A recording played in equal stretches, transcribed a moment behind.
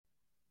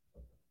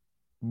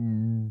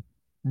Bruh.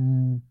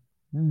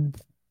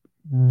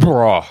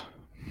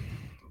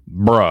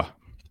 Bruh.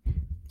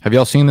 Have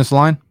y'all seen this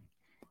line?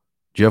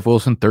 Jeff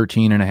Wilson,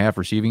 13 and a half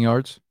receiving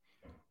yards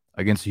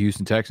against the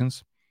Houston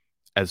Texans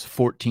as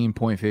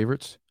 14-point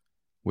favorites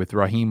with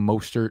Raheem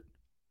Mostert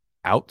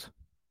out.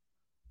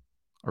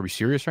 Are we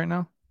serious right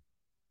now?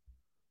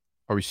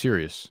 Are we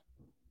serious?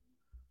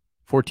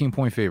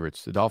 14-point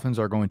favorites. The Dolphins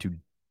are going to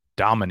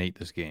dominate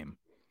this game.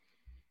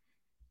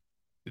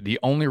 The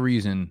only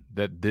reason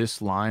that this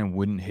line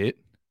wouldn't hit,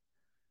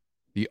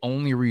 the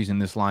only reason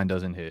this line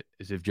doesn't hit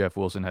is if Jeff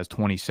Wilson has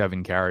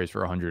 27 carries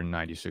for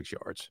 196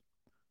 yards.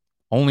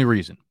 Only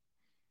reason.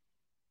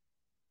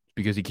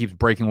 Because he keeps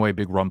breaking away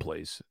big run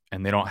plays,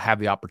 and they don't have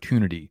the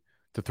opportunity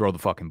to throw the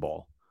fucking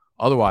ball.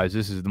 Otherwise,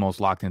 this is the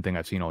most locked-in thing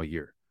I've seen all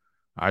year.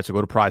 All right, so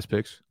go to Prize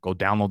Picks. Go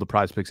download the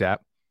Prize Picks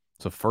app.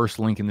 It's the first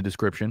link in the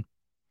description.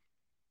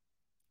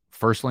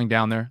 First link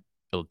down there.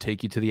 It'll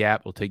take you to the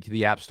app. It'll take you to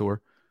the App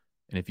Store.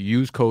 And if you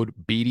use code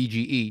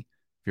BDGE, if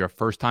you're a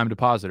first-time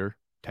depositor,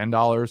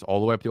 $10 all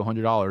the way up to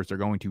 $100, they're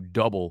going to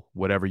double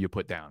whatever you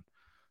put down.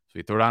 So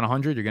you throw down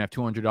 $100, you're going to have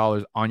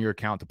 $200 on your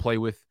account to play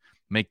with.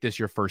 Make this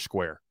your first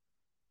square.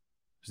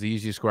 It's the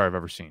easiest square I've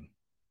ever seen.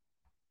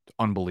 It's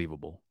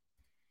unbelievable.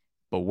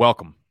 But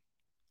welcome.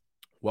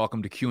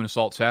 Welcome to Q and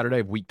Assault Saturday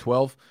of Week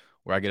 12,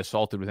 where I get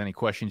assaulted with any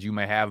questions you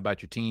may have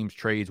about your teams,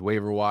 trades,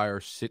 waiver wire,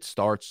 sit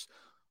starts,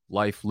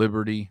 life,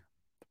 liberty,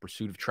 the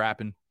pursuit of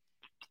trapping,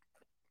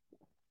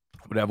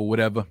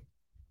 whatever.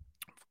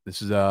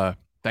 This is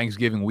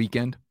Thanksgiving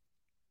weekend.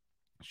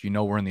 As you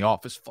know, we're in the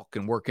office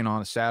fucking working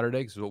on a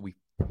Saturday. This is what we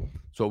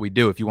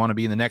do. If you want to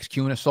be in the next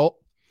Q and Assault,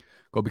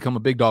 go become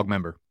a Big Dog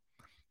member.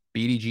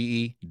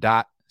 BDGE.co.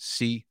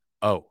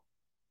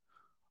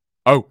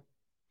 Oh,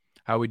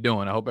 how we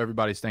doing? I hope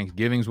everybody's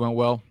Thanksgivings went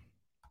well.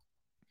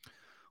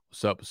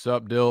 What's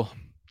up, Dill?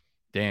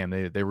 Damn,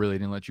 they really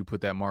didn't let you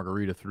put that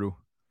margarita through.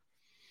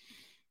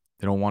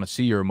 They don't want to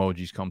see your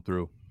emojis come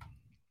through.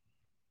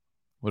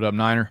 What up,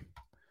 Niner?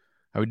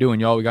 How we doing,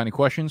 y'all? We got any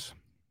questions?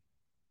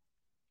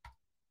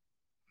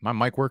 My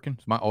mic working?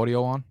 Is my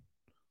audio on?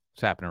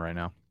 What's happening right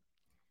now?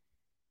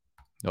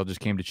 Y'all just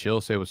came to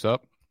chill, say what's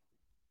up.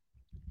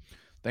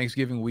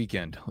 Thanksgiving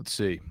weekend. Let's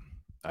see.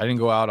 I didn't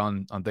go out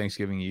on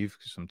Thanksgiving Eve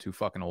because I'm too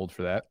fucking old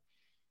for that.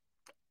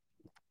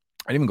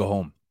 I didn't even go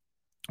home.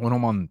 I went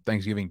home on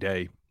Thanksgiving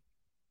Day.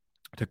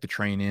 I took the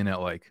train in at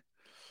like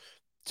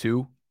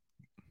 2.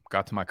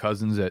 Got to my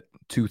cousin's at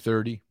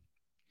 2:30.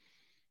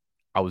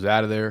 I was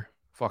out of there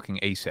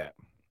fucking ASAP.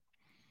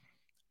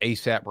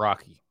 ASAP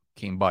Rocky.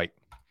 Came bite.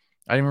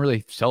 I didn't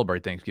really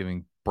celebrate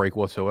Thanksgiving break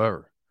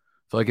whatsoever.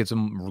 I feel like it's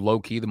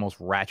low-key the most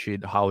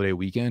ratchet holiday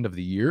weekend of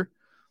the year.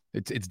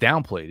 It's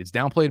downplayed. It's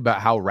downplayed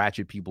about how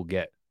ratchet people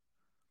get.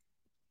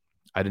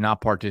 I did not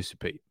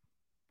participate.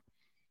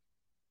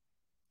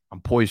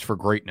 I'm poised for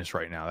greatness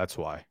right now. That's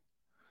why.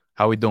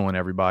 How we doing,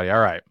 everybody?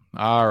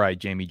 All right,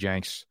 Jamie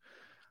Jenks.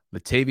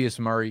 Latavius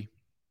Murray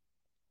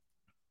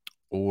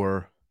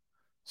or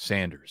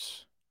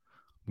Sanders?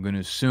 I'm going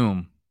to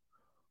assume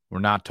we're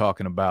not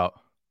talking about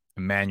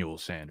Emmanuel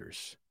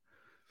Sanders.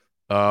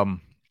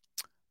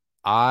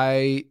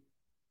 I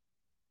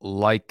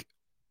like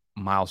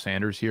Miles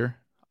Sanders here.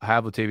 I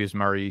have Latavius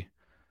Murray.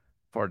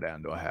 Far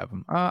down do I have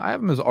him? I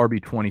have him as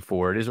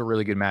RB24. It is a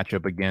really good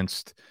matchup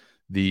against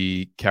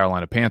the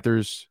Carolina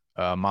Panthers.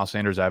 Miles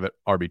Sanders, I have it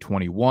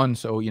RB21.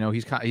 So, you know,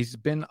 he's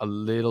been a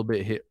little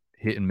bit hit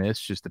and miss,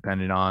 just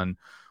depending on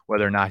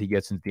whether or not he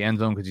gets into the end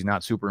zone because he's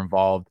not super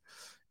involved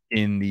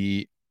in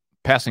the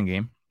passing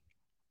game,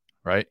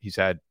 right? This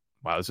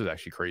is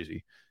actually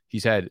crazy.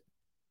 He's had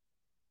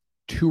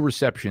 2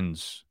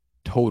 receptions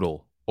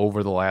total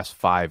over the last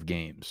 5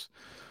 games.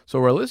 So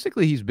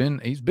realistically, he's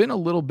been a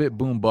little bit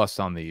boom bust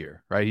on the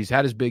year, right? He's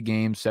had his big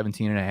games,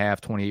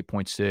 17.5,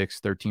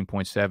 28.6,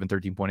 13.7,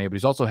 13.8, but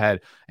he's also had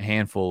a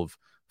handful of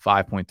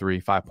 5.3,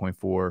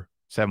 5.4,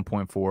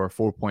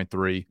 7.4,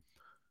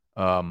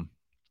 4.3.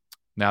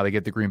 Now they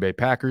get the Green Bay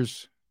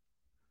Packers.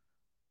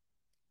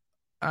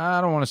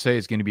 I don't want to say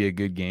it's going to be a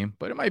good game,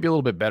 but it might be a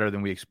little bit better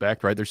than we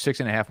expect, right? They're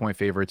 6.5-point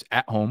favorites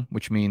at home,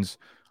 which means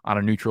on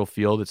a neutral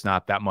field, it's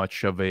not that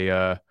much of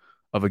a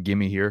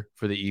gimme here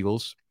for the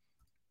Eagles.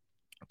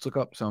 Let's look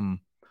up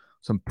some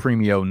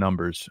premio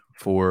numbers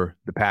for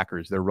the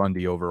Packers, their run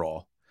D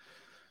overall.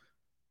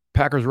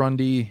 Packers run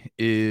D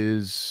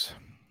is,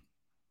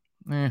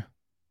 they're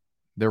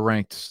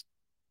ranked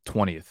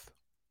 20th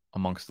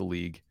amongst the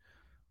league.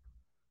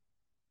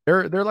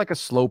 They're like a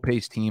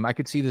slow-paced team. I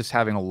could see this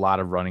having a lot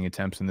of running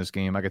attempts in this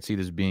game. I could see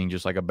this being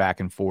just like a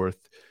back and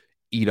forth,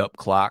 eat up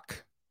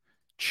clock,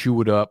 chew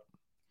it up.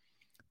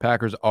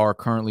 Packers are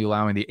currently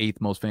allowing the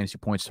 8th most fantasy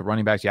points to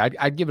running backs. Yeah,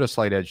 I'd give it a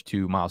slight edge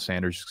to Miles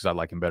Sanders because I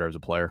like him better as a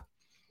player.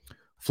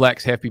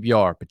 Flex, half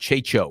PPR,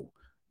 Pacheco,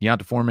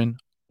 Deonta Foreman,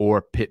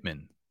 or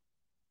Pittman.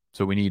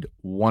 So we need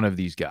one of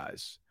these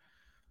guys.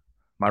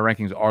 My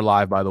rankings are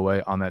live, by the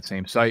way, on that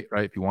same site,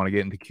 right? If you want to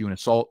get into Q and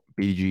Assault,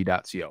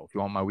 BDG.co. If you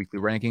want my weekly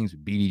rankings,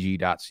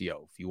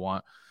 BDG.co. If you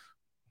want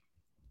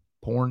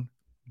porn,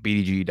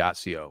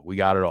 BDG.co. We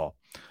got it all.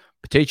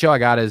 Pacheco, I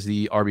got as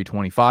the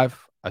RB25.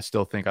 I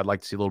still think I'd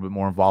like to see a little bit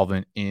more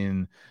involvement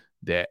in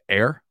the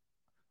air.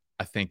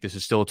 I think this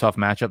is still a tough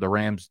matchup. The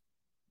Rams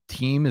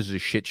team is a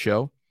shit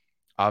show,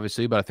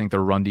 obviously, but I think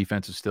their run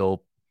defense is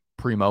still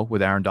primo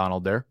with Aaron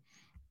Donald there.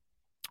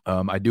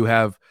 I do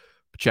have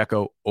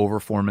Pacheco over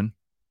Foreman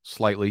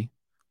slightly.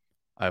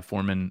 I have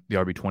Foreman, the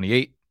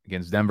RB28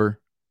 against Denver.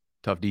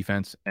 Tough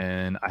defense.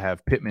 And I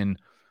have Pittman.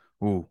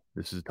 Ooh,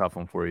 this is a tough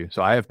one for you.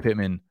 So I have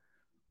Pittman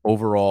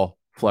overall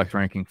flex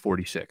ranking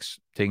 46,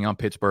 taking on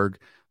Pittsburgh.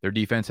 Their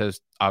defense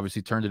has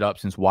obviously turned it up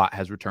since Watt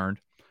has returned,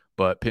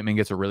 but Pittman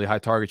gets a really high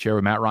target share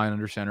with Matt Ryan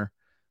under center.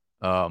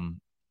 I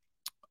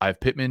have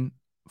Pittman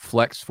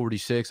flex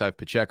 46. I have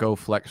Pacheco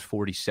flex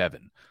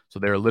 47. So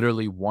they're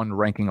literally one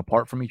ranking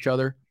apart from each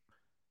other,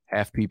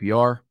 half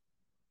PPR.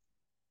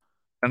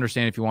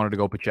 Understand if you wanted to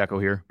go Pacheco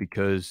here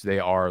because they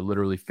are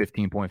literally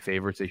 15-point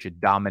favorites. They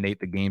should dominate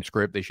the game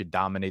script. They should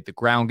dominate the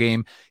ground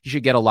game. He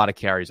should get a lot of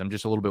carries. I'm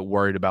just a little bit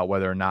worried about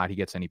whether or not he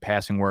gets any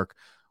passing work,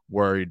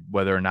 worried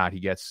whether or not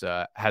he gets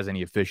has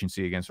any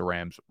efficiency against the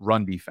Rams'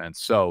 run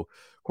defense. So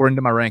according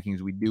to my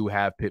rankings, we do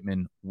have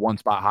Pittman one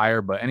spot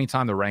higher, but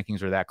anytime the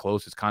rankings are that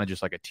close, it's kind of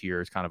just like a tier.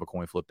 It's kind of a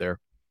coin flip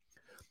there.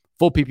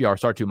 Full PPR,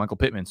 start two, Michael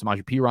Pittman,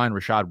 Samaje Perine,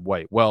 Rachaad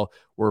White. Well,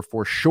 we're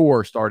for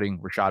sure starting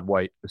Rachaad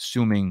White,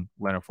 assuming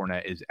Leonard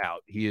Fournette is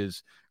out.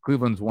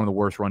 Cleveland's one of the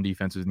worst run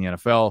defenses in the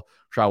NFL.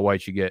 Rachaad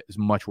White should get as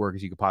much work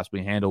as he could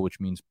possibly handle, which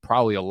means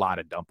probably a lot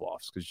of dump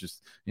offs because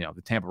just,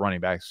 the Tampa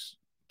running backs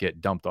get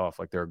dumped off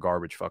like they're a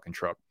garbage fucking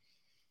truck.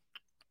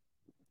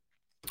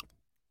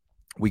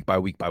 Week by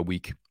week by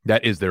week.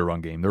 That is their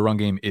run game. Their run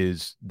game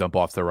is dump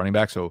off their running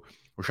back. So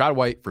Rachaad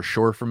White for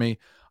sure for me.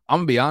 I'm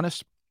going to be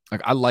honest.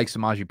 I like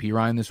Samaje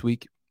Perine this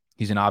week.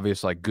 He's an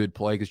obvious, good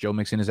play because Joe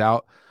Mixon is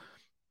out.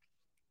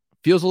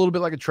 Feels a little bit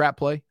like a trap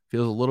play.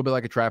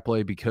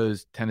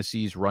 Because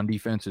Tennessee's run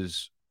defense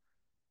is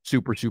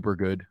super, super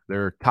good.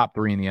 They're top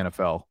 3 in the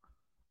NFL.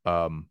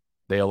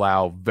 They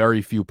allow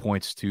very few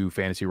points to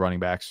fantasy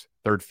running backs,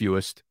 third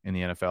fewest in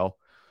the NFL.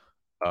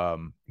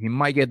 He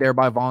might get there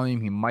by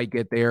volume. He might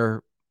get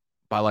there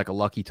by a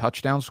lucky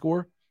touchdown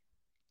score.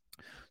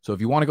 So if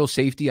you want to go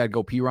safety, I'd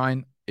go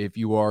Perine. If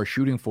you are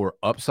shooting for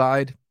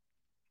upside,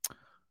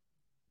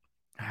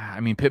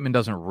 Pittman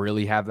doesn't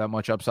really have that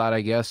much upside,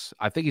 I guess.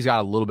 I think he's got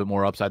a little bit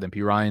more upside than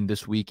Perine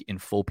this week in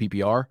full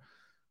PPR.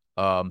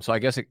 So I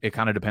guess it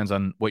kind of depends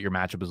on what your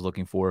matchup is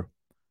looking for.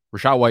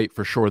 Rachaad White,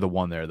 for sure, the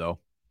one there, though.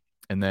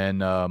 And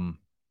then I'm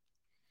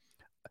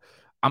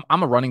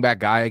a running back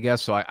guy, I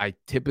guess, so I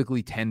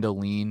typically tend to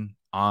lean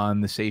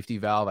on the safety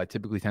valve. I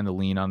typically tend to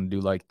lean on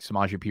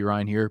Samaje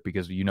Perine here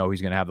because he's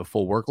going to have the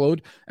full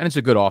workload, and it's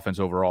a good offense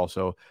overall.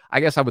 So I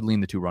guess I would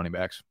lean the 2 running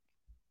backs.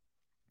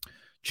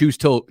 Choose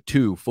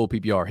 2 full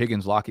PPR.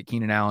 Higgins, Lockett,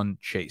 Keenan Allen,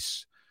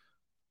 Chase.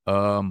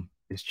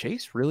 Is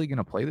Chase really going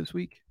to play this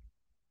week?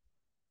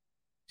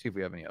 See if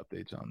we have any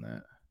updates on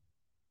that.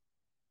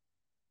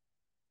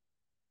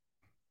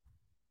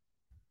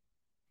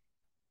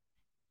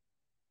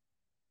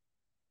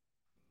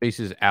 Chase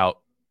is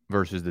out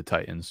versus the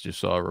Titans. Just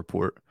saw a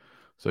report.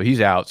 So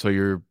he's out. So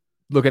you're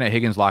looking at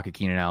Higgins, Lockett,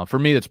 Keenan Allen. For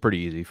me, that's pretty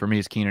easy. For me,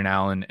 it's Keenan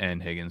Allen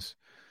and Higgins.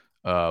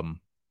 I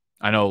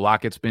know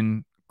Lockett's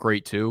been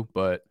great too,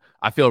 but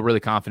I feel really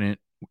confident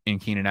in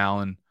Keenan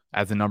Allen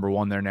as the number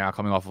 1 there now,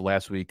 coming off of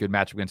last week. Good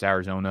matchup against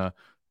Arizona.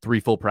 3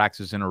 full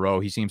practices in a row.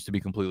 He seems to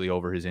be completely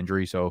over his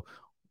injury. So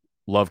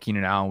love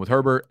Keenan Allen with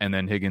Herbert. And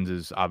then Higgins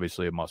is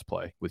obviously a must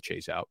play with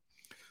Chase out.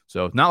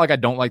 So it's not like I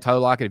don't like Tyler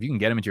Lockett. If you can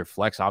get him into your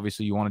flex,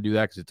 obviously you want to do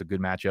that because it's a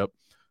good matchup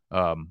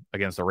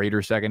against the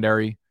Raiders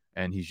secondary.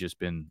 And he's just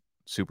been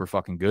super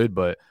fucking good.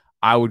 But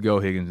I would go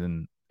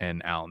Higgins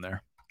and Allen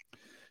there.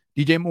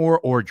 DJ Moore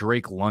or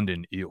Drake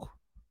London? Ew.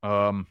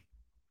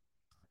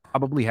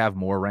 Probably have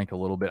Moore ranked a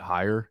little bit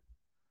higher.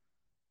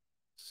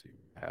 Let's see.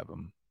 I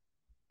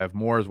have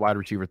Moore as wide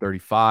receiver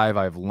 35.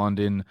 I have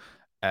London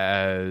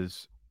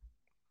as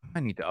I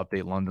need to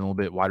update London a little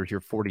bit. Wide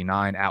receiver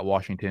 49 at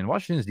Washington.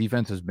 Washington's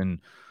defense has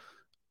been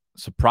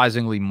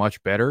surprisingly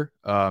much better.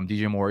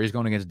 DJ Moore is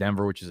going against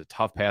Denver, which is a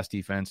tough pass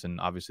defense, and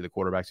obviously the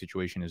quarterback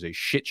situation is a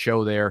shit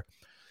show there.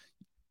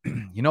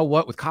 You know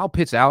what? With Kyle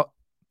Pitts out,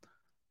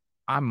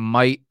 I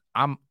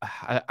got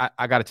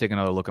to take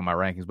another look at my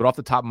rankings, but off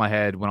the top of my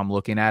head, when I'm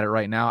looking at it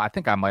right now, I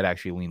think I might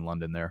actually lean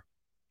London there.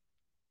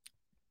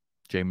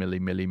 J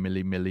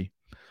Millie.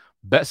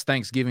 Best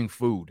Thanksgiving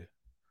food.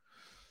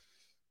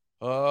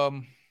 For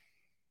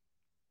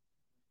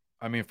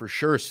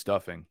sure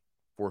stuffing.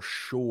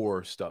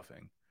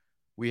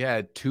 We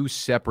had 2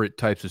 separate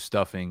types of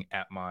stuffing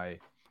at my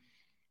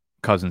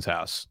cousin's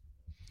house.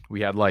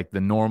 We had the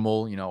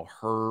normal,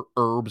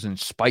 herbs and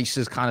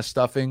spices kind of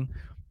stuffing,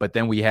 but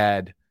then we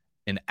had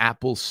an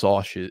apple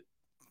sausage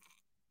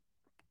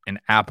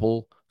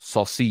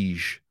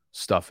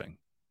stuffing.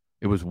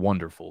 It was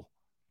wonderful.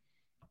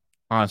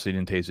 Honestly,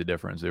 didn't taste the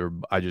difference.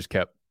 I just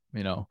kept,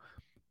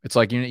 it's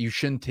you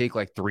shouldn't take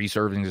 3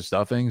 servings of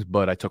stuffings,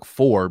 but I took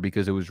 4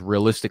 because it was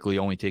realistically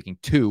only taking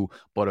 2,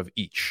 but of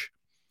each.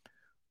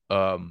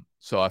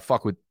 So I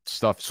fuck with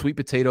stuff. Sweet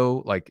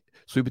potatoes,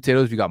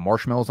 you got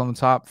marshmallows on the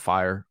top,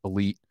 fire,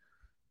 elite.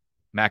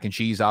 Mac and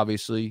cheese,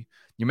 obviously.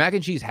 Your mac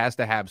and cheese has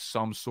to have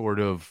some sort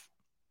of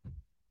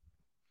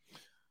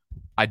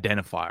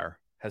identifier,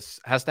 has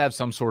to have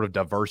some sort of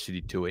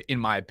diversity to it, in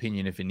my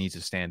opinion, if it needs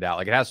to stand out.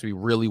 Like, it has to be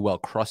really well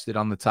crusted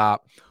on the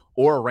top,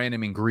 or a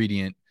random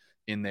ingredient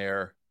in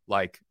there,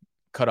 like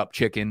cut up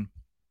chicken,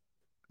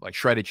 like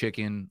shredded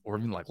chicken, or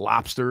even like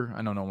lobster.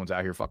 I know no one's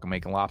out here fucking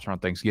making lobster on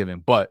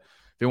Thanksgiving, but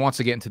if it wants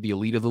to get into the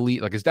elite of the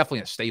elite, like, it's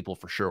definitely a staple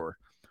for sure.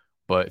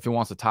 But if it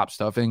wants the top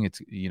stuffing,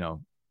 it's,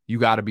 you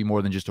got to be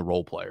more than just a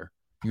role player.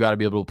 You got to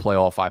be able to play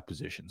all 5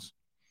 positions.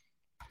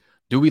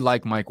 Do we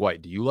like Mike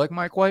White? Do you like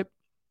Mike White?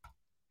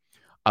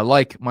 I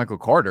like Michael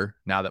Carter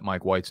now that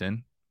Mike White's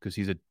in, because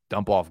he's a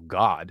dump-off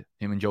god,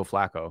 him and Joe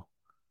Flacco.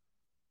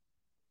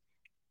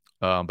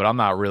 But I'm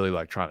not really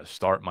like trying to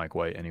start Mike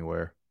White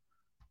anywhere.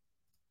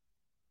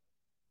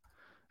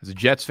 As a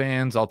Jets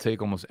fans, I'll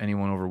take almost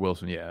anyone over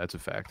Wilson. Yeah, that's a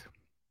fact.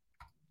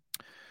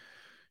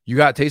 You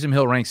got Taysom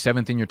Hill ranked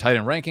 7th in your tight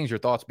end rankings. Your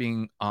thoughts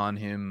being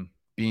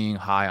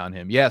high on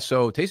him? Yeah,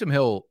 so Taysom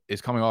Hill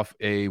is coming off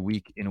a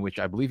week in which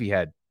I believe he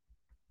had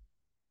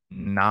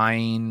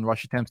 10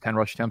 rush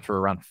attempts for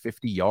around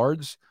 50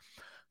 yards.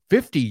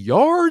 50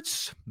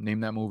 yards? Name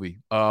that movie.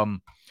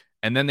 And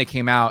then they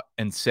came out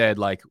and said,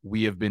 like,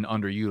 we have been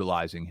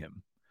underutilizing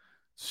him.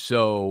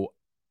 So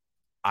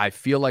I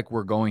feel like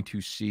we're going to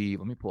see,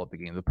 let me pull up the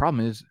game. The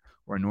problem is,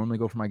 where I normally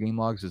go for my game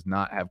logs, does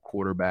not have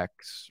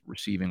quarterbacks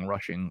receiving,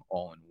 rushing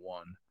all in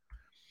one.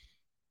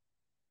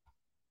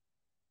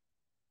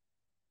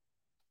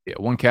 Yeah,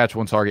 1 catch,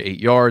 1 target, 8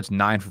 yards,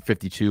 9 for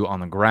 52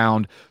 on the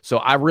ground. So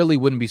I really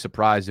wouldn't be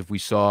surprised if we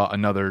saw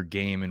another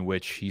game in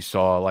which he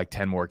saw like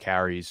 10 more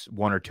carries,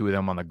 1 or 2 of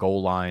them on the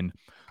goal line.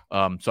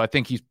 So I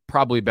think he's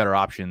probably a better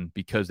option,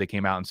 because they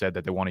came out and said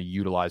that they want to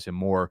utilize him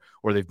more,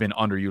 or they've been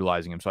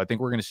underutilizing him. So I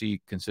think we're going to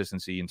see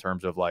consistency in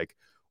terms of like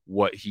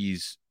what he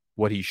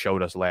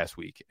showed us last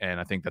week. And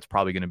I think that's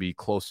probably going to be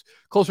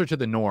closer to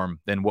the norm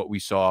than what we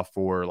saw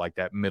for like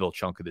that middle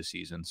chunk of the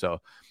season.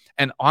 So,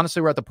 and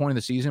honestly, we're at the point of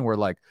the season where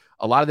like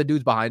a lot of the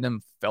dudes behind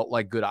him felt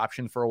like good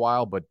options for a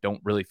while, but don't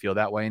really feel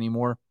that way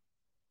anymore.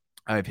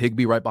 I have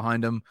Higbee right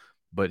behind him,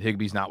 but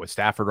Higbee's not with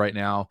Stafford right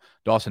now.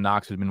 Dawson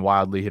Knox has been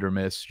wildly hit or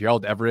miss.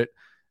 Gerald Everett,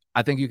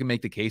 I think you can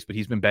make the case, but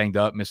he's been banged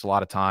up, missed a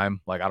lot of time.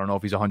 Like, I don't know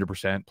if he's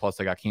 100%. Plus,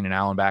 they got Keenan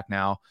Allen back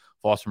now.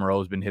 Foster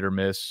Moreau's been hit or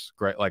miss.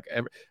 Great, like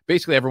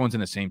basically everyone's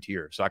in the same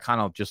tier. So I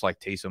kind of just like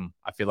Taysom.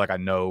 I feel like I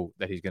know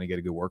that he's going to get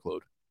a good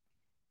workload.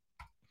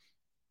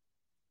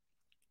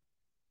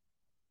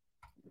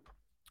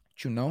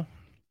 What you know?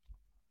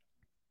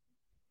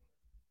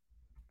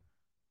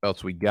 What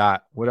else we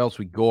got? What else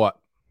we got?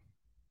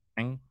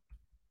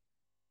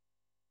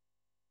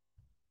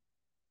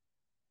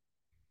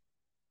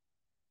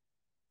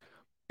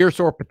 Pierce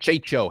or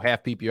Pacheco,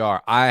 half PPR.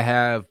 I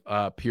have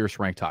Pierce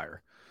ranked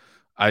higher.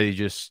 I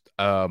just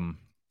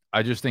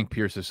think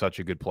Pierce is such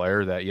a good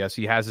player that, yes,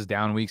 he has his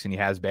down weeks and he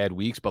has bad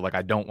weeks, but like,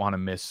 I don't want to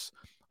miss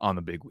on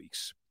the big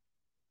weeks.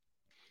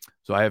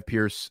 So I have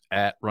Pierce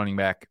at running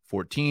back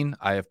 14.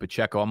 I have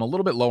Pacheco. I'm a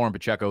little bit lower on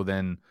Pacheco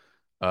than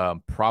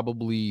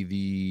probably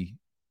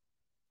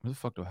where the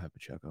fuck do I have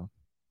Pacheco?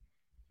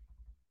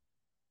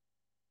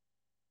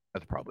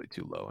 That's probably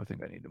too low. I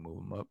think I need to move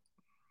him up.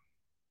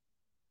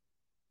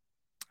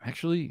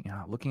 Actually,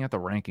 looking at the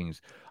rankings,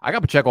 I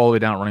got Pacheco all the way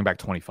down at running back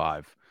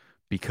 25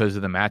 because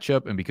of the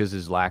matchup and because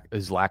his lack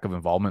of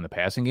involvement in the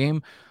passing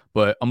game.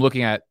 But I'm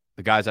looking at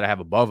the guys that I have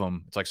above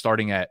him. It's like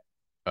starting at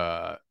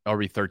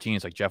RB13.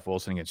 It's like Jeff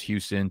Wilson against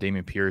Houston,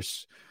 Dameon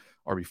Pierce,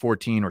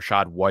 RB14,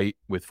 Rashad White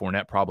with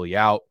Fournette probably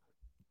out.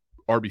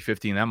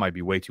 RB15, that might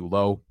be way too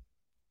low.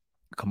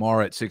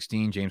 Kamara at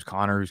 16, James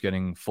Conner, who's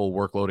getting full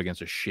workload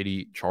against a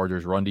shitty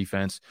Chargers run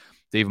defense.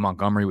 David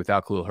Montgomery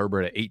without Khalil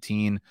Herbert at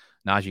 18.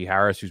 Najee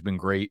Harris, who's been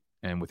great,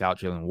 and without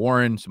Jalen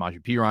Warren.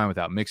 Samaje Perine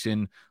without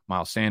Mixon.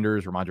 Miles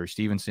Sanders, Ramondre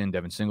Stevenson,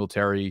 Devin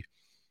Singletary.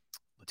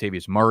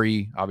 Latavius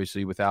Murray,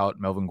 obviously without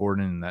Melvin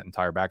Gordon, and that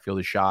entire backfield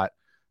is shot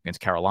against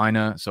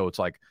Carolina. So it's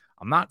like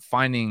I'm not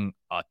finding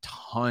a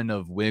ton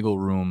of wiggle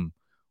room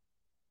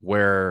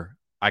where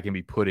I can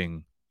be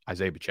putting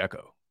Isaiah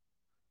Pacheco.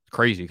 It's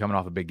crazy coming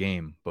off a big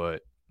game,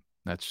 but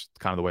that's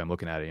kind of the way I'm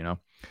looking at it, you know?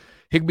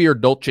 Higbee or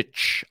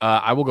Dulcich?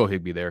 I will go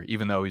Higbee there,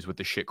 even though he's with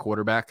the shit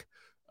quarterback.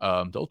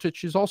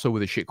 Dulcich is also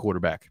with a shit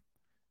quarterback.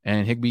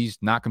 And Higbee's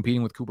not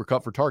competing with Cooper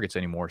Kupp for targets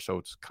anymore, so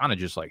it's kind of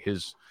just like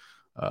his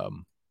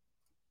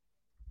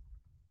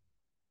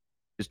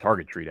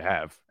target tree to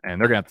have. And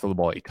they're going to have to throw the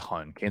ball a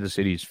ton. Kansas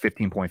City's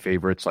 15-point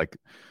favorites. Like,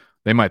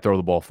 they might throw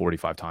the ball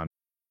 45 times.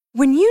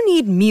 When you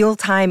need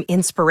mealtime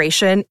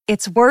inspiration,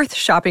 it's worth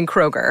shopping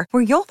Kroger,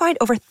 where you'll find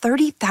over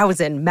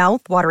 30,000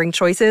 mouth-watering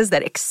choices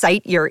that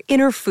excite your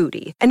inner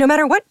foodie. And no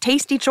matter what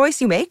tasty choice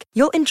you make,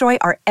 you'll enjoy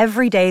our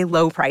everyday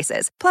low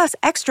prices, plus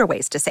extra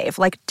ways to save,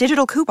 like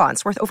digital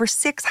coupons worth over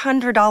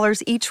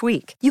 $600 each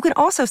week. You can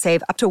also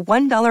save up to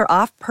 $1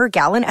 off per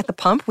gallon at the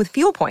pump with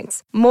fuel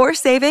points. More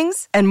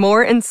savings and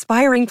more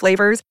inspiring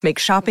flavors make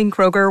shopping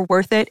Kroger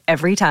worth it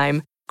every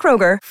time.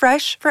 Kroger,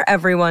 fresh for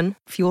everyone.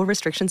 Fuel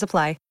restrictions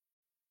apply.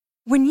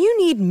 When you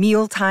need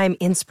mealtime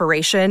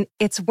inspiration,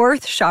 it's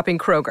worth shopping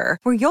Kroger,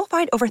 where you'll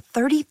find over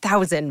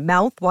 30,000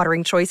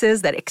 mouth-watering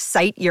choices that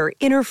excite your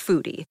inner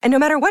foodie. And no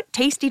matter what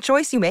tasty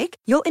choice you make,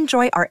 you'll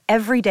enjoy our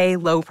everyday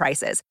low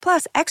prices,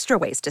 plus extra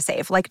ways to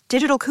save, like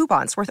digital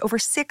coupons worth over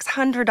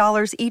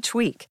 $600 each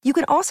week. You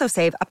can also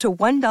save up to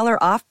 $1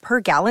 off per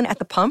gallon at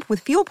the pump with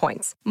fuel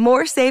points.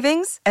 More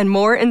savings and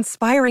more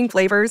inspiring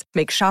flavors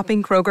make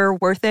shopping Kroger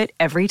worth it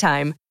every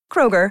time.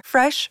 Kroger,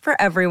 fresh for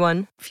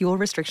everyone. Fuel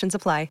restrictions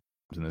apply.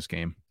 In this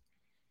game,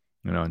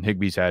 and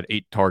Higbee's had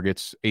 8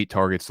 targets the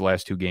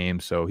last 2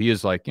 games. So he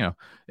is like,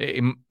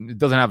 it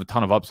doesn't have a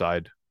ton of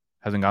upside.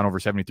 Hasn't gone over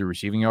 73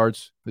 receiving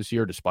yards this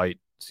year, despite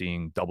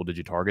seeing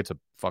double-digit targets a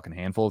fucking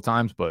handful of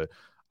times. But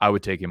I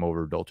would take him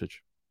over Dulcich.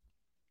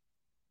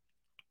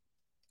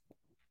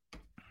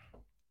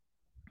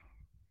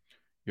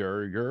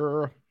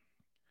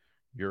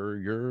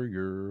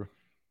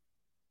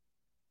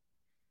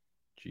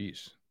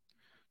 Jeez.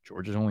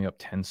 Georgia's only up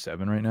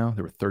 10-7 right now.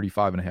 They were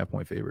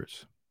 35.5-point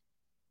favorites.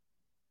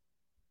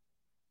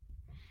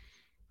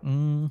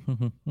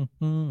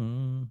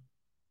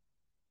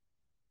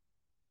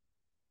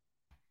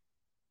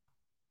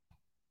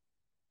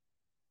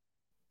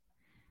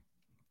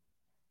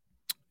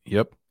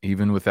 Yep,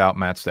 even without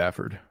Matt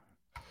Stafford.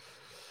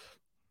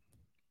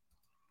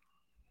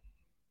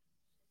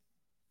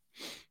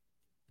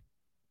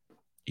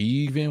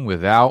 Even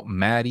without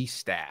Matty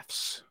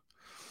Staffs.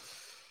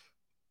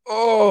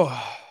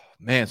 Oh,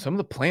 man, some of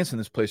the plants in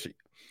this place.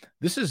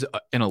 This is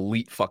an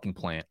elite fucking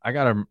plant. I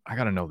gotta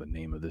know the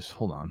name of this.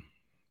 Hold on.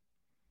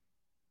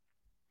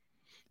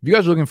 If you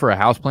guys are looking for a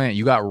house plant,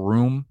 you got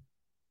room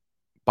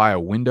by a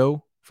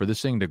window for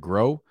this thing to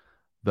grow.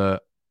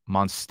 The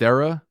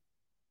Monstera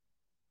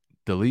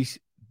deliciosa,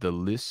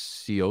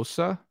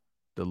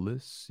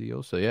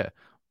 yeah.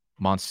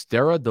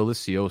 Monstera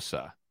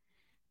deliciosa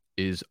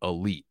is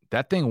elite.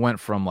 That thing went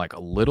from like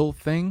a little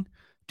thing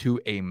to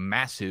a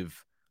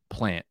massive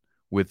plant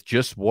with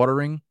just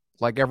watering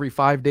like every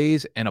 5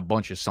 days and a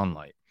bunch of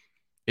sunlight.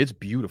 It's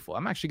beautiful.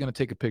 I'm actually going to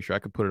take a picture. I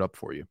could put it up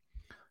for you.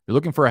 You're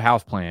looking for a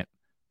house plant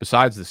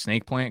besides the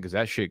snake plant, because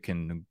that shit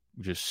can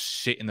just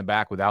sit in the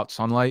back without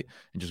sunlight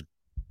and just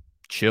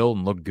chill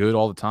and look good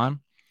all the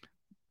time.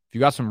 If you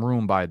got some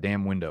room by a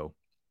damn window,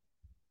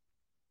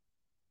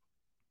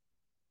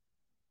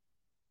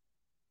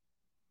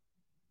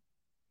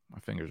 my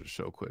fingers are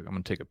so quick. I'm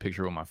going to take a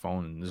picture with my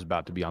phone, and this is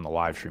about to be on the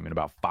live stream in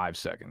about 5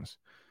 seconds.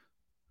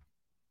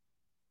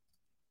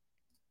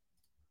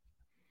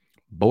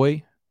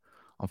 Boy,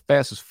 I'm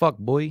fast as fuck,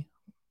 boy.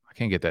 I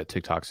can't get that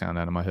TikTok sound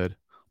out of my head.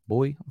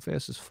 Boy, I'm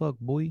fast as fuck,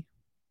 boy.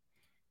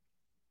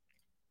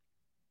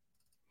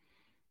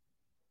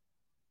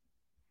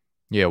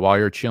 Yeah, while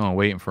you're chilling,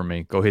 waiting for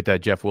me, go hit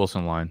that Jeff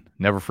Wilson line.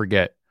 Never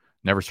forget.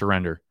 Never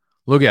surrender.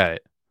 Look at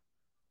it.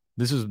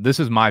 This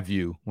is my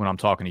view when I'm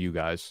talking to you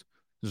guys.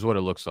 This is what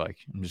it looks like.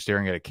 I'm just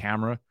staring at a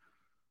camera,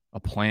 a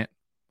plant,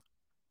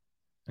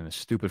 and a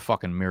stupid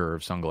fucking mirror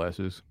of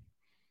sunglasses.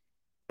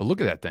 But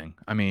look at that thing.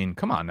 I mean,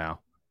 come on now.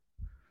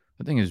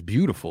 That thing is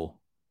beautiful.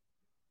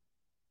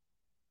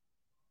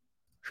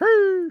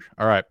 Sure.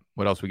 All right.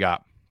 What else we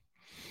got?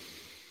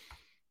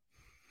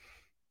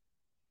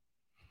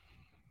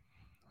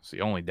 It's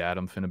the only dad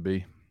I'm finna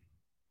be.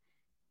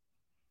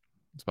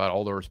 It's about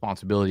all the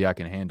responsibility I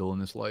can handle in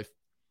this life.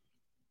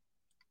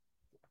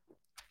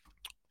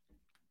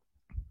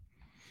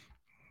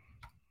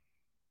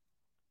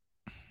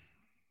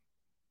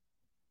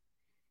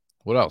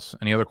 What else?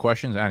 Any other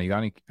questions? Annie, you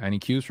got any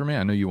cues for me?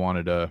 I know you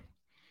wanted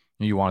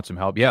some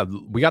help. Yeah,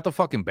 we got the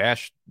fucking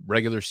Bash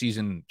regular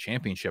season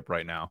championship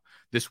right now.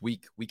 This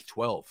week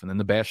 12, and then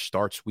the Bash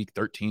starts week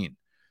 13.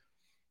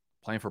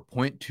 Playing for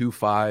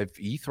 0.25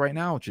 ETH right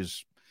now, which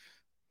is,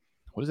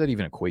 what does that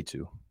even equate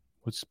to?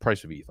 What's the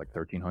price of ETH? Like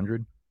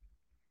 1,300?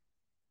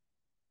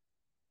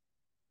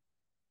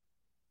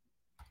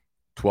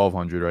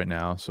 1,200 right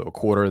now, so a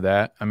quarter of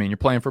that. I mean, you're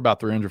playing for about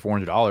 $300,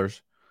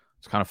 $400.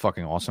 It's kind of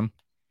fucking awesome.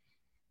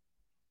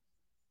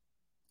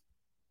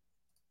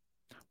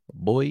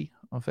 Boy,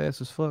 I'm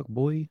fast as fuck,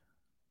 boy.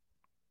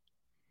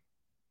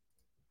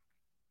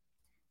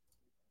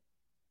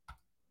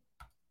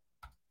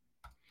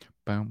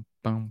 Boom,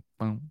 boom,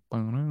 boom,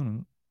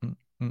 boom.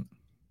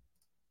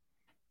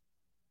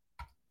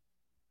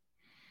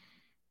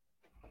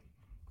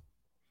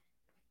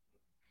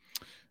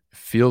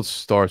 Fields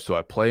starts. Do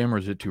I play him or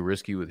is it too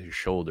risky with his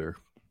shoulder?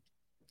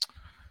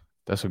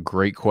 That's a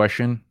great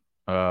question.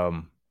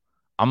 I'm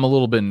a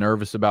little bit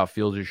nervous about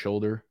Fields'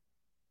 shoulder.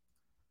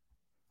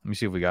 Let me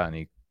see if we got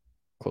any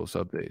close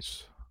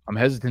updates. I'm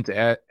hesitant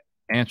to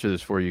answer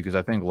this for you because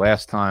I think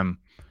last time,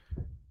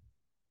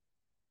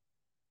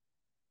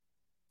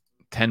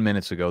 10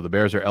 minutes ago, the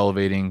Bears are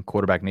elevating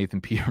quarterback Nathan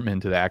Peterman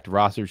to the active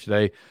roster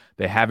today.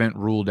 They haven't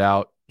ruled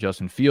out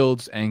Justin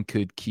Fields and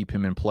could keep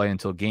him in play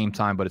until game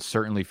time, but it's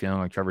certainly feeling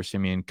like Trevor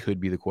Siemian could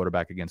be the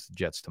quarterback against the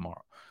Jets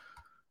tomorrow.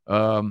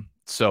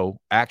 So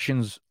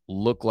actions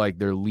look like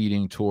they're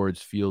leading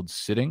towards Fields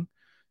sitting.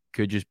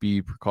 Could just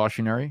be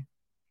precautionary.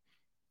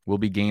 Will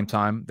be game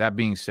time. That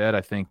being said, I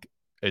think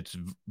it's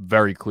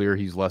very clear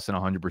he's less than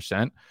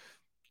 100%,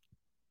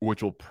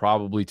 which will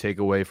probably take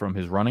away from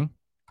his running,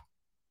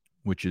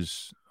 which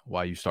is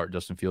why you start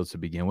Justin Fields to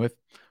begin with.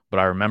 But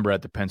I remember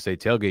at the Penn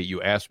State tailgate,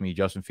 you asked me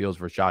Justin Fields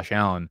versus Josh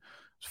Allen.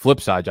 Flip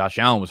side, Josh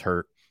Allen was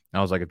hurt. And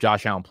I was like, if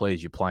Josh Allen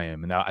plays, you play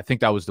him. And I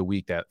think that was the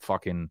week that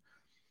fucking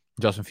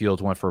Justin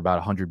Fields went for about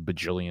 100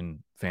 bajillion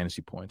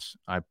fantasy points.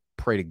 I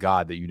pray to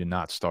God that you did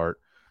not start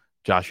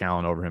Josh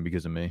Allen over him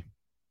because of me.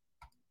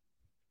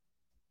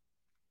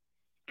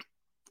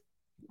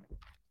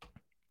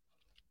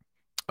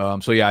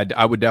 So, yeah,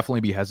 I would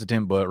definitely be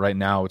hesitant, but right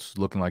now it's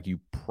looking like you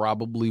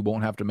probably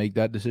won't have to make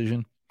that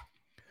decision.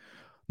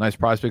 Nice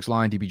prize picks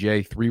line,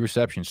 DPJ, 3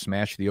 receptions,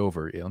 smash the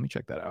over. Yeah, let me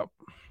check that out.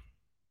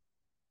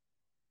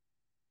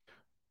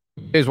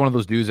 He's one of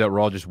those dudes that we're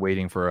all just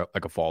waiting for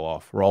a fall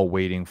off. We're all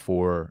waiting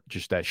for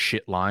just that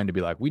shit line to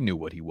be like, we knew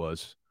what he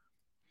was.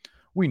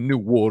 We knew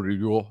what he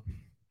was.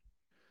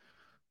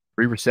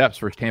 3 recepts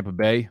versus Tampa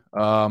Bay.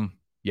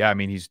 Yeah, I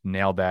mean, he's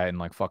nailed that in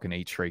like fucking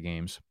 8 straight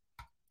games.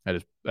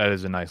 That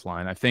is a nice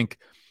line. I think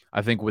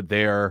what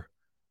their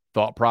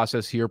thought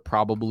process here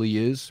probably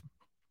is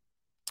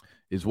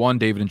 1,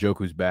 David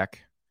Njoku's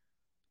back.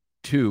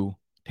 2,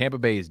 Tampa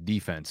Bay's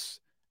defense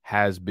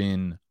has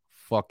been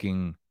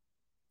fucking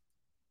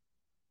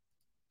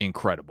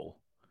incredible.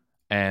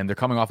 And they're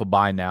coming off a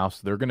bye now,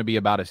 so they're going to be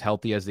about as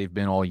healthy as they've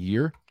been all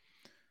year.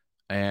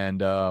 And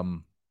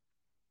then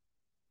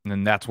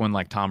that's when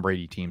like Tom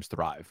Brady teams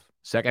thrive.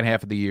 Second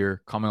half of the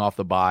year, coming off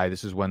the bye,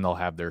 this is when they'll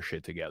have their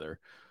shit together.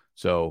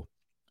 So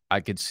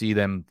I could see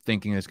them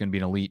thinking it's going to be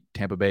an elite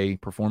Tampa Bay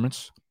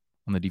performance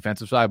on the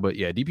defensive side. But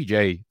yeah,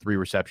 DPJ, 3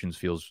 receptions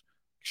feels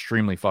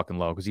extremely fucking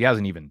low because he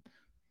hasn't even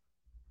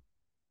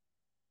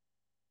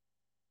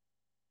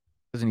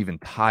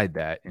tied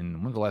that.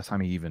 And when's the last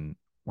time he even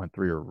went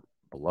 3 or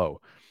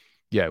below?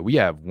 Yeah, we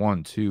have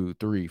 1, 2,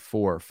 3,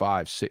 4,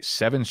 5, 6,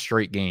 7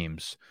 straight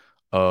games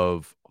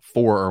of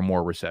 4 or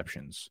more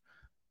receptions.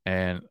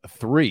 And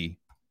 3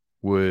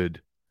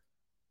 wouldn't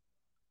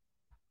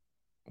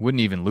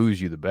even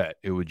lose you the bet.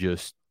 It would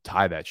just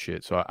tie that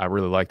shit. So I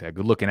really like that.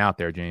 Good looking out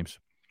there, James.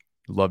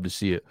 Love to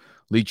see it.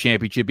 League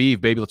Championship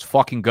Eve, baby. Let's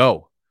fucking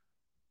go.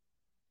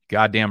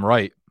 Goddamn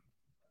right.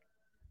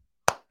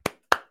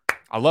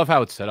 I love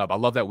how it's set up. I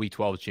love that week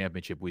 12 is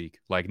championship week.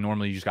 Like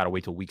normally you just got to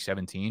wait till week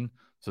 17.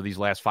 So these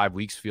last 5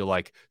 weeks feel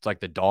like it's like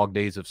the dog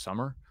days of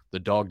summer, the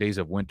dog days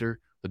of winter,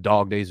 the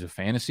dog days of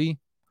fantasy,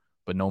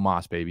 but no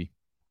moss, baby.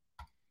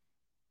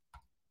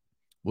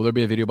 Will there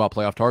be a video about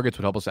playoff targets?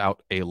 Would help us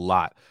out a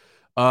lot.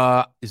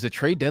 Is the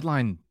trade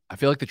deadline? I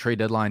feel like the trade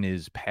deadline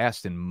is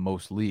passed in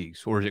most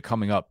leagues, or is it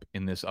coming up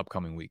in this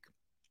upcoming week?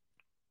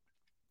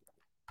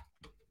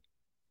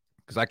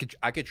 Because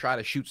I could try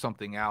to shoot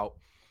something out.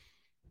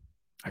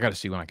 I got to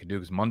see when I can do it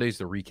because Monday's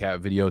the recap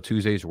video,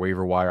 Tuesday's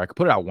waiver wire. I could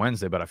put it out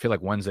Wednesday, but I feel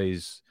like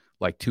Wednesday's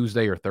like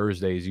Tuesday or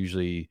Thursday is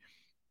usually,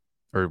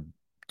 or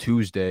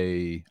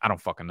Tuesday. I don't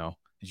fucking know.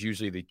 It's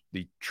usually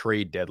the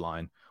trade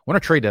deadline. When are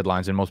trade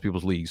deadlines in most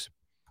people's leagues?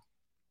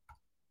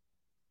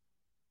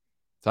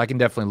 So I can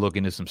definitely look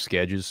into some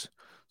sketches.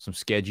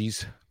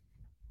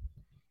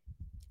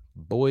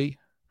 Boy,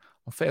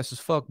 I'm fast as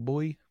fuck,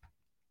 boy.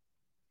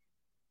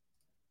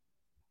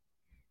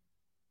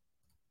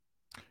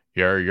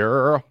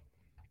 Yeah.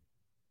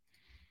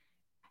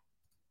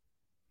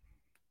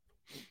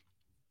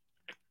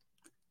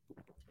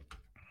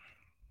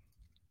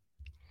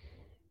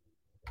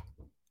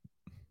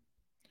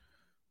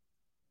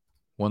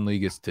 1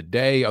 league is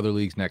today. Other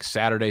leagues next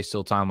Saturday.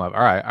 Still time left.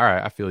 All right.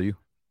 I feel you.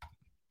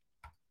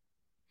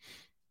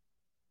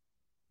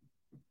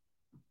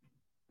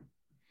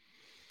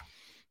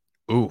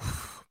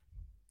 Oof.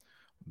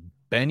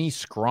 Benny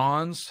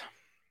Scrons,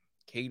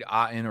 Cade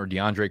Otton, or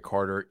DeAndre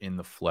Carter in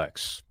the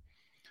flex.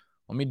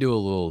 Let me do a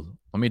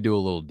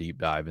little deep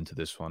dive into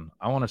this one.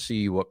 I want to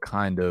see what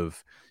kind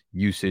of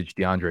usage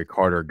DeAndre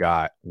Carter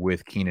got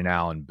with Keenan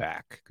Allen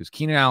back because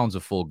Keenan Allen's a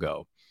full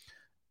go.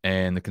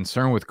 And the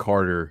concern with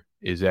Carter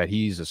is that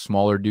he's a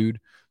smaller dude.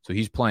 So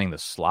he's playing the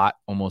slot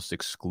almost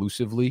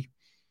exclusively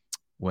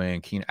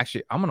when Keenan.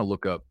 Actually, I'm going to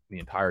look up the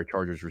entire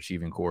Chargers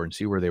receiving core and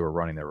see where they were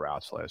running their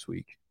routes last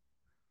week.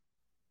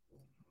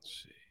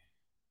 Let's see.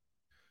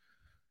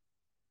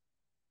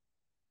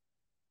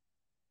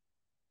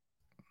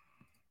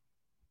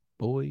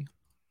 Boy,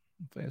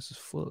 fast as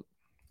fuck.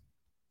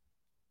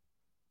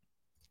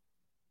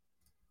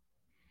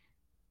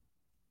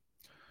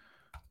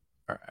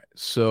 All right.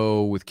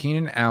 So with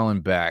Keenan Allen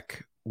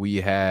back, we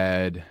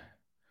had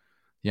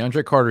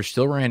DeAndre Carter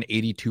still ran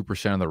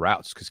 82% of the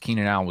routes because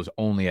Keenan Allen was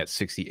only at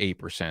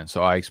 68%.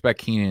 So I expect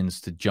Keenan's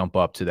to jump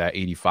up to that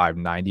 85,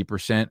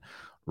 90%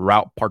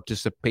 route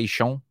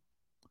participation.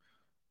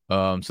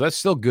 So that's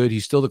still good.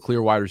 He's still the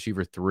clear wide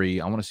receiver 3.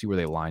 I want to see where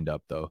they lined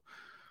up, though.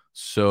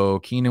 So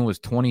Keenan was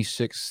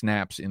 26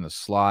 snaps in the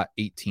slot,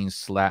 18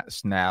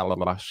 snaps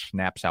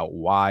out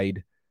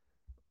wide.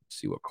 Let's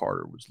see what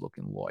Carter was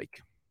looking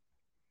like.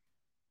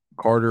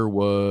 Carter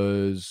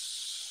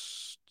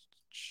was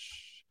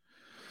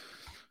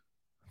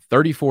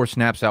 34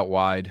 snaps out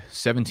wide,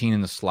 17 in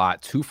the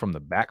slot, 2 from the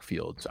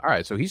backfield. All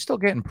right, so he's still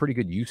getting pretty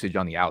good usage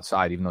on the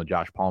outside, even though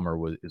Josh Palmer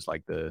is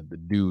like the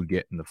dude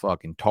getting the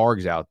fucking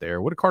targs out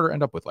there. What did Carter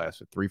end up with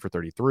last? 3 for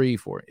 33,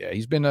 4. Yeah,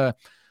 he's been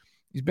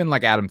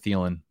like Adam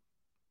Thielen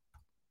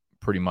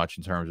pretty much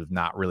in terms of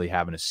not really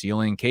having a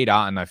ceiling. Cade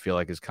Otton, I feel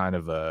like, is kind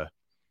of a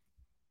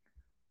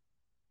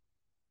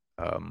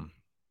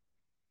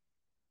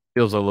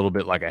feels a little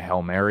bit like a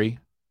Hail Mary.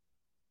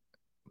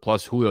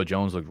 Plus, Julio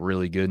Jones looked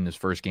really good in his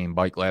first game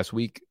bike last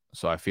week.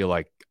 So I feel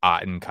like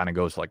Otton kind of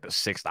goes to like the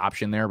sixth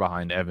option there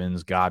behind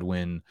Evans,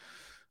 Godwin,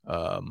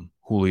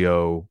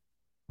 Julio,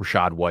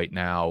 Rashad White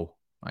now,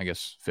 I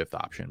guess fifth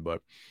option.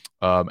 But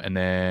and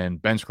then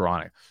Ben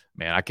Skoranek.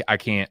 Man, I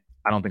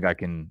don't think I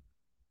can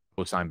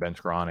sign Ben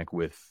Skoranek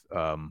with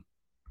who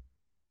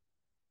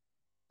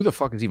the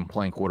fuck is even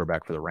playing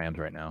quarterback for the Rams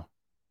right now?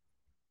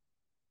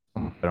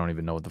 I don't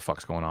even know what the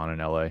fuck's going on in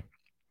LA.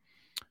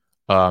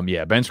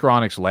 Yeah, Ben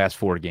Skoranek's last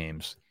 4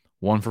 games,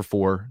 1 for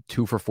 4,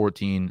 2 for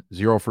 14,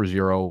 0 for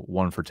 0,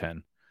 1 for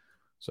 10.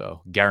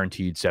 So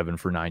guaranteed 7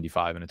 for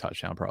 95 and a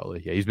touchdown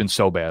probably. Yeah, he's been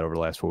so bad over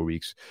the last 4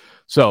 weeks.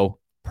 So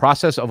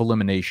process of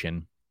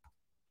elimination.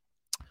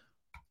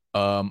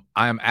 I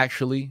am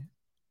actually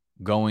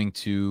going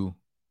to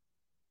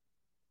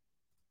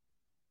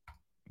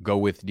go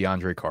with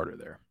DeAndre Carter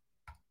there.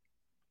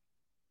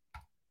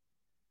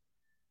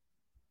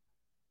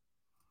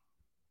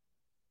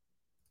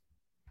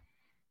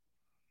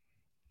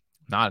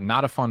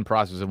 Not a fun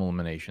process of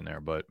elimination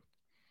there, but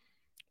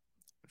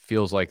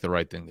feels like the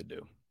right thing to do.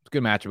 It's a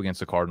good matchup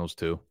against the Cardinals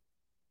too.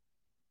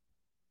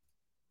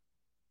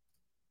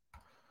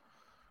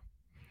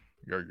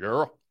 Your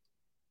girl.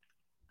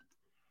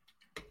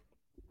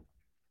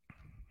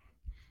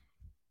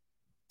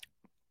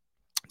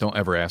 Don't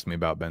ever ask me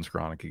about Ben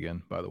Skoranek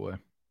again, by the way.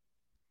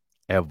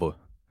 Ever.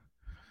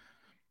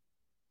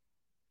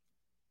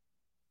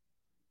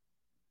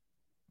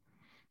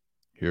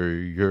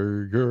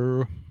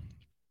 Your.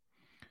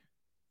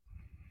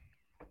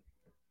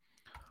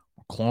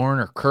 McLaurin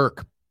or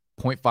Kirk,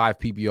 0.5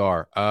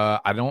 PPR. I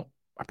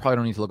probably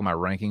don't need to look at my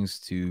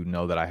rankings to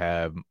know that I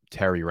have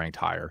Terry ranked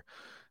higher.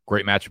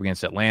 Great matchup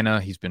against Atlanta.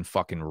 He's been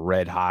fucking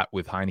red hot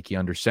with Heineke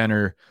under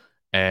center.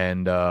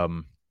 And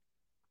I'm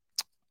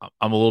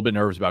a little bit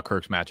nervous about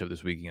Kirk's matchup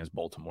this week against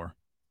Baltimore.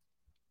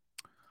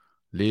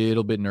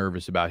 Little bit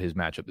nervous about his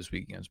matchup this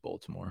week against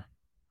Baltimore.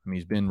 I mean,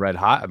 he's been red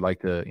hot. I'd like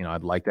to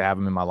have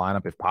him in my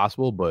lineup if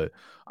possible, but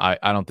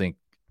I don't think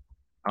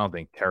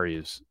Terry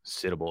is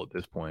sittable at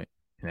this point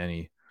in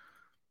any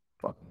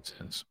fucking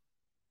sense.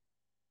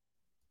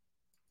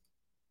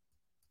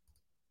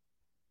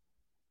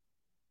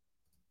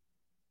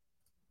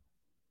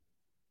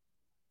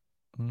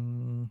 Let's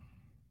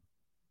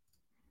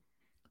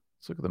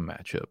look at the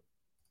matchup.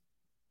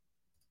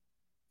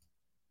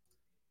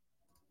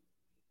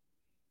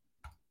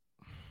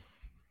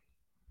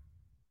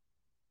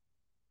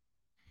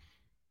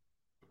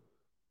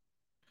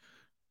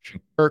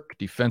 Kirk,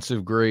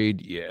 defensive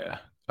grade, yeah.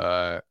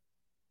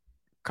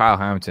 Kyle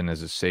Hamilton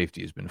as a safety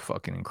has been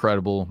fucking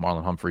incredible.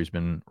 Marlon Humphrey's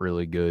been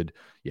really good.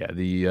 Yeah,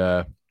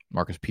 the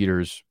Marcus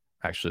Peters,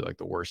 actually like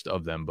the worst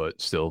of them,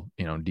 but still,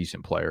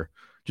 decent player.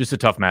 Just a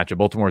tough matchup.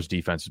 Baltimore's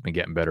defense has been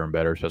getting better and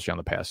better, especially on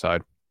the pass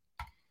side.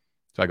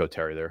 So I go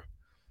Terry there.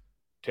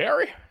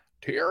 Terry.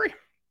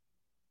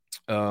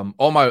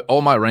 All my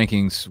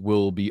rankings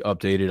will be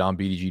updated on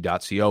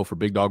bdg.co for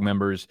Big Dog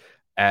members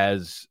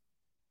as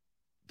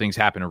things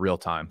happen in real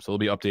time. So they'll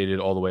be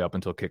updated all the way up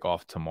until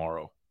kickoff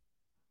tomorrow.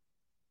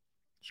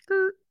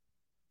 Skirt.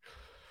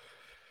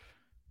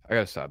 I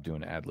gotta stop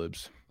doing ad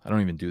libs. I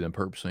don't even do them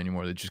purposely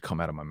anymore. They just come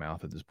out of my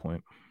mouth at this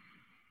point.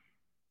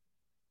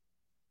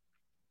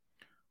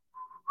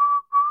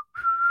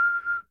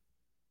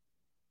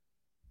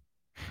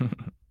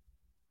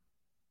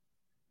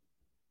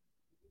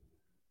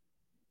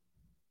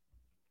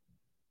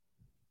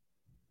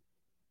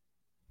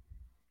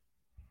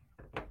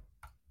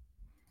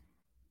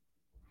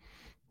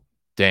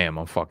 Damn,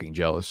 I'm fucking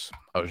jealous.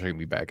 I wish I could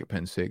be back at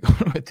Penn State going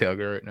to my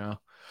tailgate right now.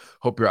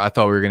 I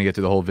thought we were going to get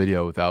to the whole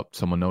video without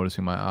someone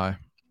noticing my eye.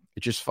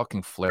 It just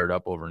fucking flared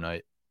up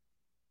overnight.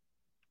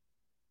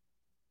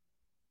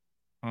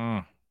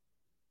 I'm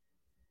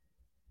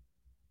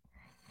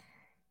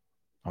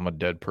a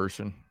dead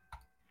person.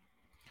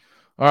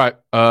 All right.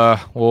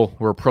 Well,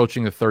 we're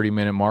approaching the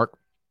 30-minute mark.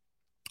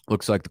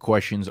 Looks like the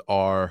questions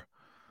are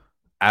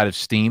out of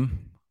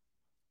steam.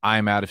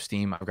 I'm out of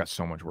steam. I've got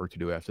so much work to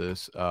do after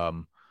this.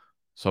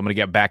 So I'm going to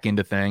get back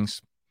into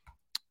things.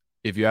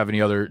 If you have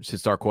any other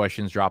sit-start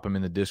questions, drop them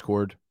in the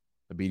Discord,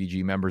 the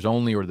BDG members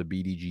only or the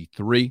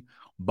BDG3.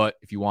 But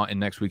if you want in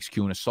next week's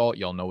Q and Assault,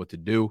 y'all know what to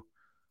do.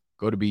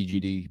 Go to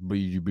bdg.co,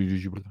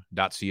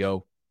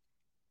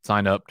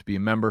 sign up to be a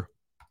member,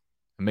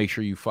 and make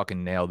sure you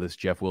fucking nail this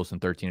Jeff Wilson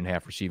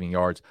 13.5 receiving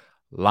yards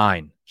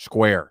line,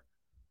 square.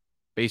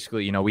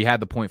 Basically, we had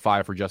the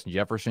 0.5 for Justin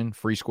Jefferson,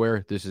 free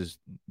square. This is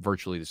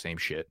virtually the same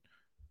shit.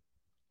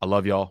 I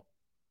love y'all.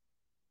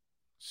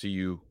 See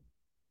you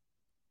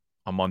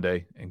on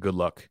Monday, and good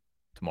luck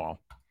tomorrow.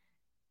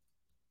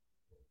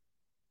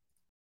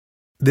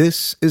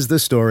 This is the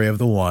story of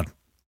the one.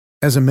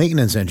 As a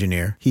maintenance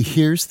engineer, he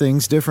hears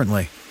things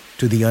differently.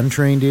 To the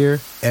untrained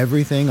ear,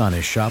 everything on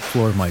his shop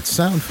floor might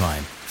sound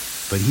fine,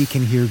 but he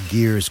can hear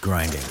gears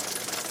grinding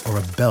or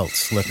a belt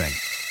slipping.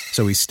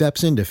 So he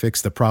steps in to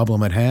fix the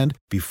problem at hand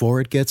before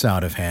it gets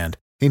out of hand.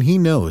 And he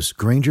knows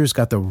Grainger's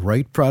got the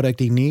right product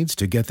he needs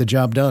to get the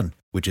job done,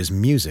 which is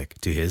music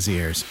to his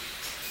ears.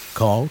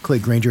 Call,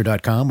 click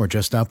Grainger.com, or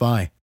just stop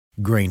by.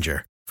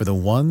 Grainger, for the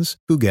ones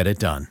who get it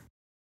done.